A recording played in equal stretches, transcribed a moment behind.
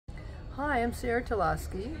Hi, I'm Sarah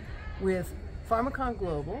Talaski with Farmacon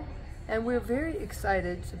Global, and we're very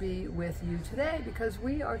excited to be with you today because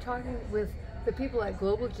we are talking with the people at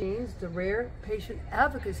Global Genes, the Rare Patient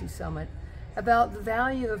Advocacy Summit, about the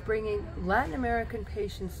value of bringing Latin American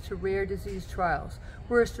patients to rare disease trials.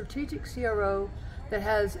 We're a strategic CRO that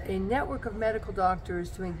has a network of medical doctors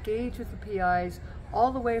to engage with the PIs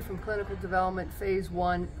all the way from clinical development phase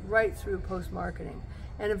 1 right through post-marketing.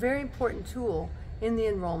 And a very important tool in the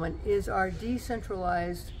enrollment is our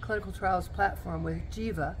decentralized clinical trials platform with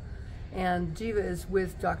Jeeva. And Jeeva is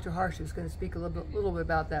with Dr. Harsh, who's going to speak a little bit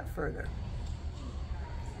about that further.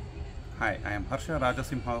 Hi, I am Harsha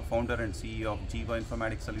Rajasimha, founder and CEO of Jeeva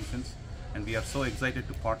Informatics Solutions, and we are so excited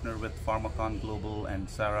to partner with Farmacon Global and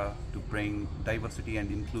Sarah to bring diversity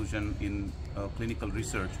and inclusion in clinical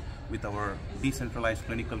research with our decentralized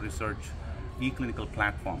clinical research eclinical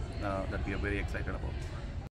platform that we are very excited about.